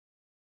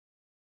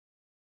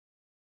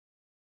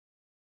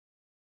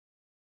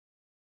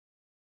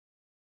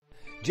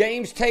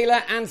James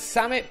Taylor and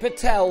Samit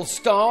Patel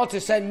star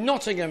to send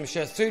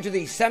Nottinghamshire through to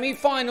the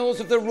semi-finals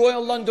of the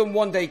Royal London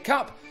One Day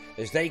Cup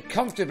as they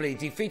comfortably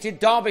defeated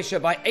Derbyshire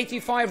by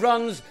 85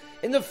 runs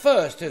in the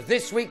first of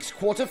this week's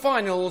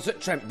quarter-finals at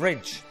Trent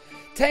Bridge.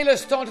 Taylor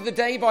started the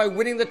day by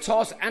winning the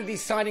toss and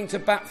deciding to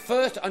bat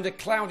first under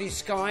cloudy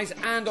skies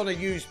and on a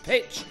used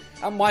pitch,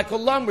 and Michael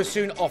Lunn was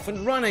soon off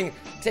and running,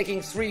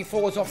 taking 3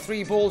 fours off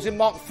 3 balls in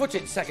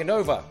mark-footed second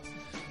over.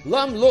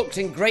 Lunn looked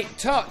in great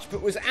touch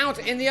but was out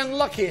in the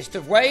unluckiest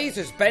of ways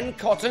as Ben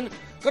Cotton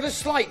got a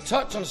slight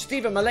touch on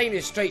Stephen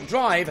Mullaney's straight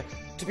drive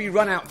to be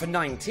run out for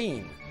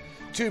 19.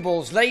 2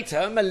 balls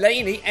later,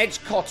 Mullaney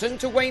edged Cotton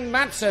to Wayne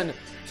Madsen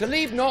to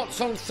leave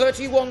Notts on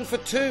 31 for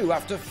 2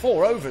 after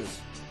 4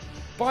 overs.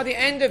 By the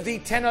end of the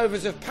 10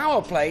 overs of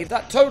power play,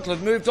 that total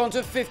had moved on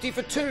to 50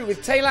 for 2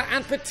 with Taylor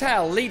and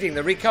Patel leading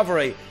the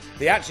recovery.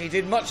 They actually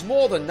did much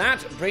more than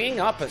that, bringing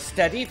up a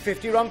steady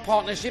 50-run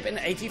partnership in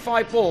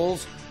 85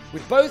 balls,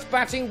 with both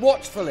batting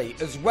watchfully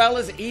as well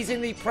as easing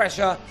the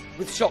pressure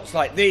with shots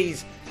like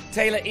these.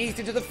 Taylor eased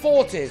into the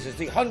 40s as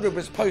the 100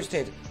 was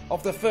posted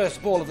off the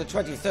first ball of the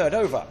 23rd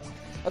over.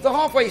 At the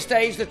halfway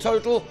stage, the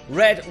total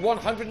read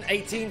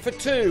 118 for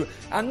 2,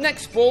 and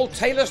next ball,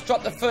 Taylor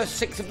struck the first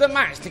 6 of the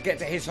match to get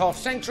to his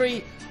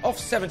half-century off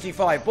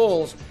 75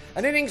 balls,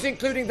 an innings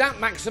including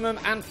that maximum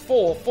and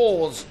 4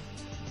 fours.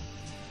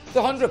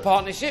 The 100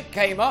 partnership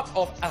came up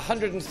off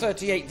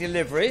 138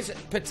 deliveries.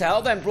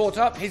 Patel then brought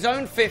up his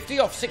own 50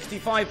 off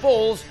 65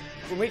 balls,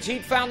 from which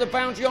he'd found the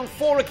boundary on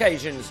 4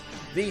 occasions.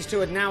 These two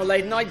had now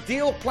laid an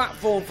ideal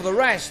platform for the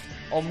rest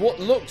on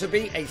what looked to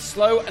be a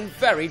slow and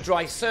very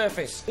dry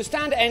surface. The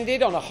stand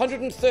ended on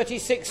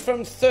 136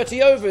 from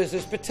 30 overs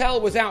as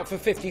Patel was out for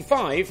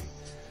 55.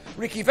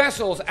 Ricky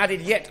Vessels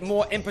added yet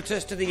more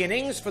impetus to the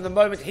innings from the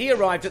moment he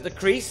arrived at the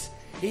crease.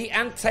 He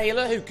and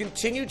Taylor, who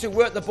continued to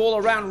work the ball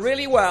around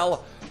really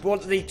well,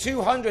 brought the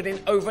 200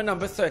 in over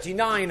number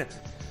 39.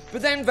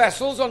 But then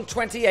Vessels on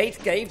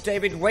 28 gave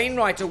David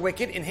Wainwright a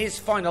wicket in his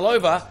final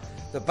over,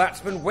 the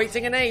batsman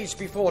waiting an age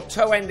before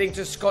toe-ending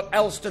to Scott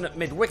Elston at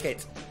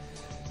mid-wicket.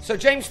 So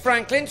James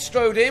Franklin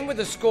strode in with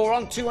the score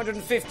on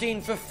 215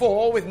 for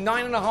 4 with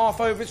 9.5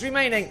 overs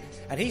remaining,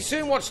 and he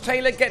soon watched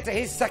Taylor get to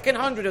his second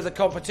 100 of the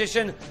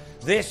competition,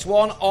 this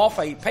one off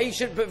a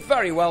patient but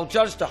very well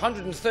judged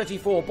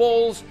 134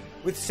 balls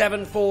with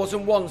 7 fours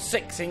and 1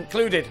 6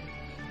 included.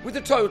 With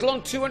the total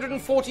on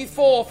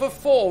 244 for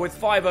 4 with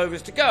 5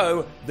 overs to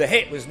go, the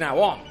hit was now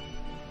on.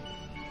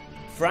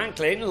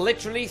 Franklin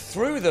literally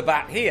threw the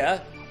bat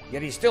here,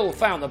 yet he still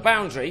found the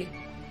boundary.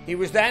 He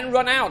was then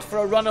run out for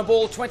a runner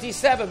ball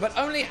 27, but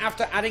only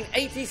after adding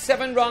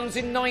 87 runs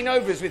in 9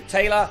 overs with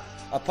Taylor,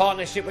 a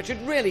partnership which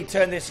had really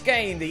turned this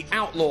game the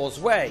Outlaws'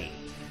 way.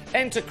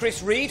 Enter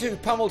Chris Reed, who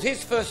pummeled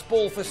his first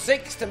ball for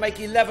 6 to make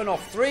 11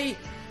 off 3,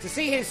 to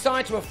see his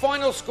side to a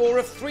final score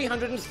of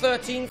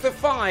 313 for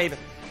 5,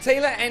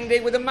 Taylor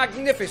ending with a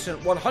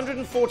magnificent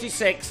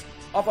 146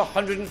 of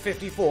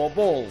 154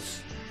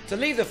 balls, to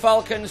leave the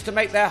Falcons to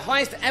make their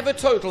highest ever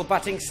total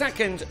batting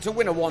second to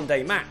win a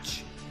one-day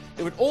match.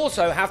 It would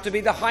also have to be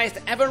the highest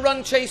ever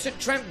run chase at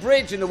Trent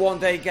Bridge in the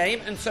one-day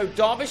game, and so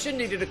Derbyshire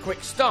needed a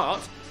quick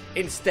start.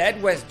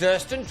 Instead, Wes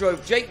Durston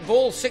drove Jake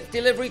Ball's 6th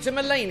delivery to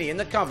Mullaney in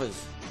the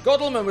covers.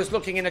 Godleman was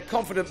looking in a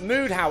confident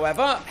mood,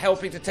 however,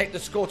 helping to take the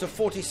score to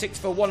 46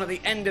 for 1 at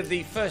the end of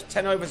the first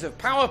 10 overs of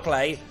power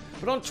play,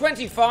 but on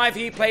 25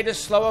 he played a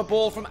slower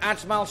ball from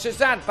Ajmal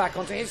Shahzad back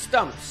onto his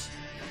stumps.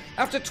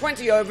 After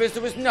 20 overs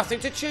there was nothing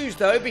to choose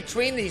though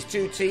between these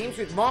two teams,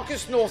 with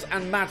Marcus North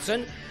and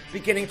Madsen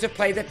beginning to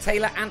play the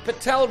Taylor and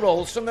Patel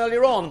roles from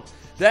earlier on.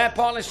 Their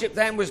partnership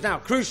then was now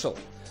crucial.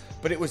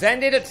 But it was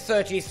ended at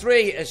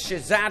 33 as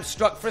Shahzad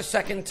struck for a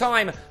second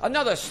time,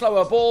 another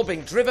slower ball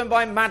being driven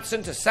by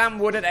Madsen to Sam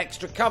Wood at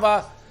extra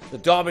cover, the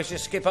Derbyshire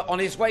skipper on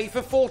his way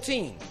for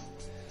 14.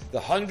 The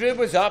 100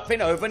 was up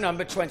in over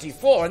number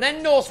 24, and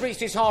then North reached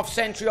his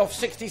half-century off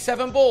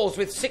 67 balls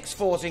with 6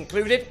 fours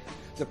included.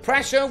 The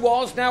pressure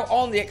was now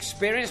on the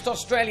experienced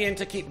Australian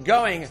to keep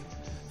going.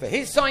 For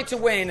his side to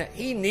win,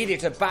 he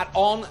needed to bat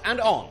on and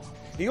on.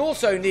 He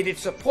also needed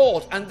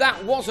support, and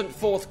that wasn't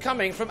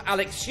forthcoming from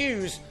Alex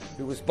Hughes,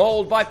 who was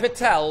bowled by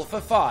Patel for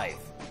 5.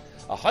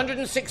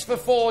 106 for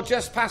 4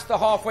 just past the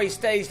halfway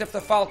stage left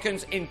the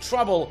Falcons in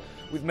trouble.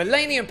 With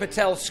Mullaney and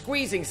Patel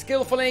squeezing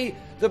skillfully,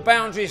 the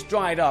boundaries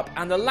dried up,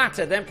 and the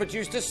latter then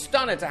produced a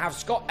stunner to have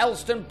Scott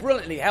Elston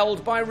brilliantly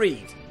held by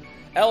Reed.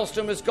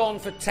 Elston was gone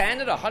for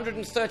 10 at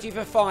 130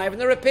 for 5, and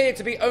there appeared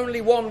to be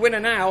only one winner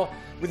now,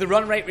 with the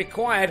run rate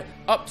required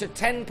up to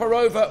 10 per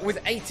over with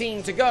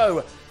 18 to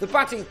go. The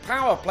batting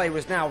power play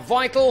was now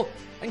vital,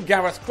 and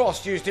Gareth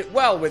Cross used it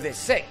well with his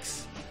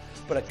 6.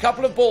 But a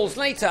couple of balls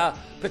later,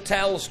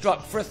 Patel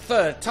struck for a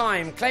 3rd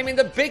time, claiming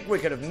the big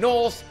wicket of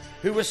North,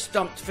 who was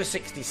stumped for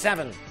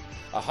 67.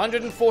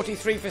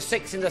 143 for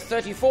 6 in the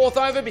 34th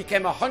over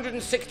became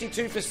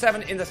 162 for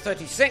 7 in the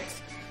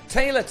 36th,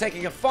 Taylor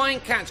taking a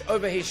fine catch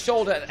over his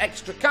shoulder at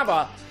extra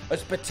cover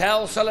as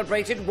Patel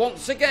celebrated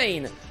once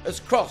again as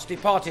Cross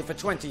departed for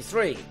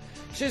 23.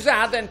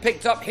 Shazad then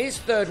picked up his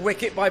third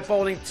wicket by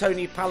bowling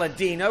Tony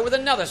Palladino with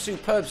another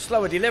superb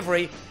slower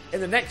delivery in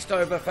the next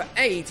over for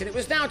 8, and it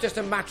was now just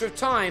a matter of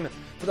time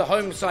for the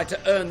home side to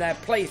earn their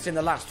place in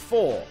the last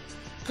 4.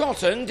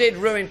 Cotton did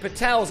ruin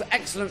Patel's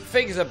excellent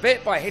figures a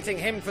bit by hitting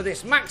him for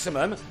this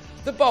maximum,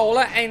 the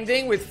bowler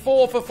ending with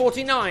 4 for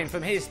 49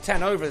 from his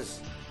 10 overs.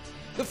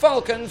 The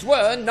Falcons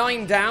were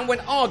 9 down when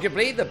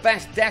arguably the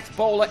best death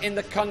bowler in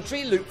the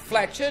country, Luke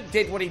Fletcher,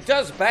 did what he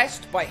does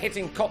best by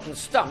hitting Cotton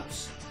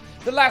stumps.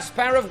 The last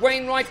pair of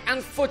Wainwright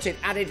and Footed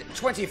added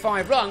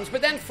 25 runs,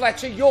 but then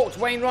Fletcher yorked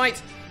Wainwright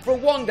for a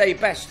one-day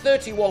best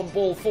 31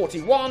 ball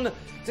 41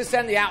 to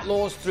send the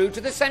Outlaws through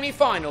to the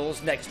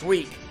semi-finals next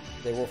week.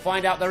 They will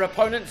find out their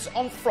opponents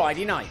on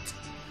Friday night.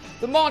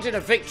 The margin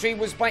of victory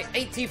was by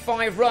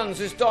 85 runs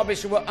as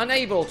Derbyshire were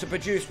unable to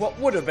produce what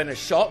would have been a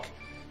shock,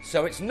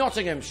 so it's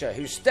Nottinghamshire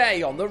who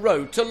stay on the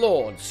road to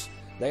Lords.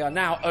 They are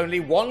now only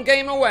one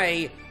game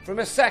away from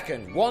a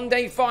second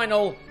one-day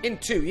final in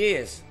 2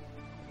 years.